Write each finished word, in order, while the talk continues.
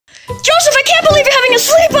Joseph, I can't believe you're having a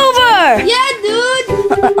sleepover! Yeah, dude!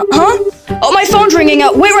 Huh? Oh, my phone's ringing.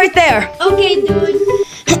 Wait right there. Okay, dude.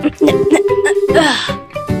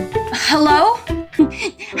 Hello?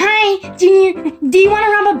 Hi, Junior. Do you want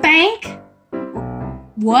to rob a bank?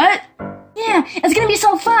 What? Yeah, it's gonna be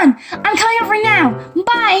so fun. I'm coming up right now.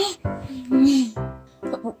 Bye.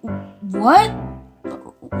 What?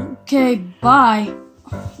 Okay, bye.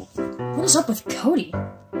 What is up with Cody?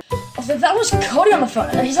 That was Cody on the phone.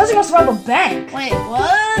 He says he wants to rob a bank. Wait,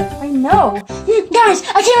 what? I know. Guys,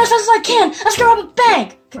 I came as fast as I can. Let's go rob a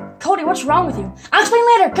bank. Cody, what's wrong with you? I'll explain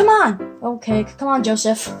later. Come on. Okay, come on,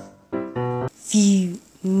 Joseph. Few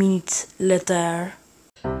minutes later.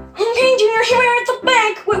 Okay, Junior, here we are at the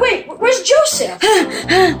bank. Wait, where's Joseph?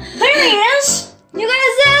 There he is. You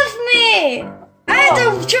guys left me. I had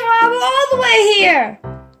to travel all the way here.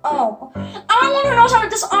 Oh, I'm one who knows how to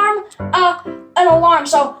disarm an alarm,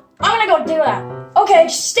 so I'm gonna go do that. Okay,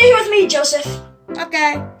 just stay here with me, Joseph.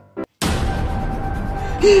 Okay.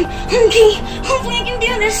 Okay, hopefully I can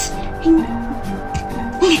do this.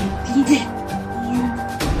 Okay, can you do it?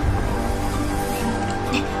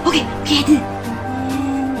 Okay, I did it.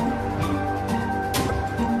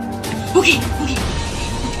 Okay.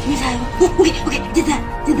 Give me that. Okay, did that.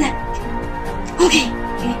 Okay.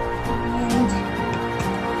 And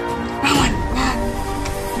wrong one.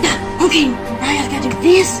 Okay, now I just gotta do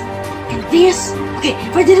this and this. Okay,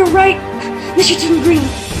 if I did it right, this should turn green.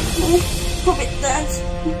 Hope it does.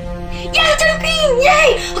 Yeah, it turned green!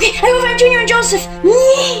 Yay! Okay, I go find Junior and Joseph.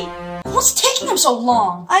 Yay! What's taking them so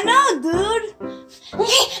long? I know, dude.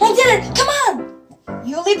 Okay, I did it. Come on.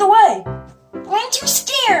 You lead the way. I'm too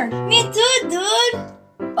scared. Me too, dude.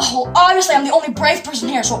 Oh, well, obviously I'm the only brave person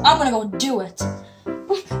here, so I'm gonna go do it. I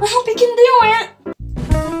hope you can do it.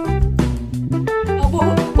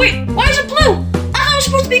 Oh, wait, why is it blue? I thought it was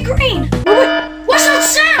supposed to be green. Wait, what's that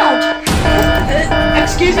sound?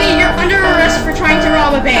 Excuse me, you're under arrest for trying to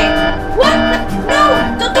rob a bank. What? No,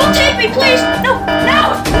 don't take me, please. No.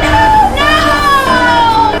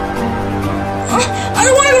 I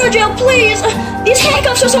don't want to go to jail, please. These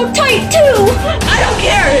handcuffs are so tight, too. I don't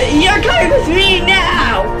care. You're coming with me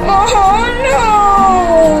now. Oh,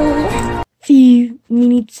 no. Few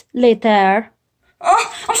minutes later.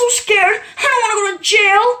 I'm so scared. I don't want to go to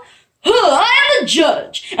jail. I am the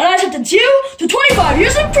judge, and I sentence you to 25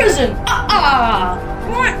 years in prison.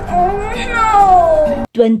 What? Oh, no.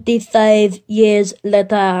 25 years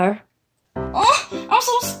later. I'm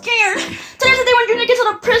so scared. Today's the day when Junior gets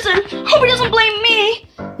out of prison. Hope he doesn't blame me.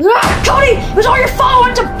 Cody, it was all your fault I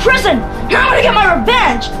went to prison. Here, I'm gonna get my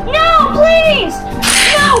revenge. No, please.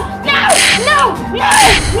 No, please.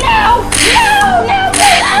 Ow.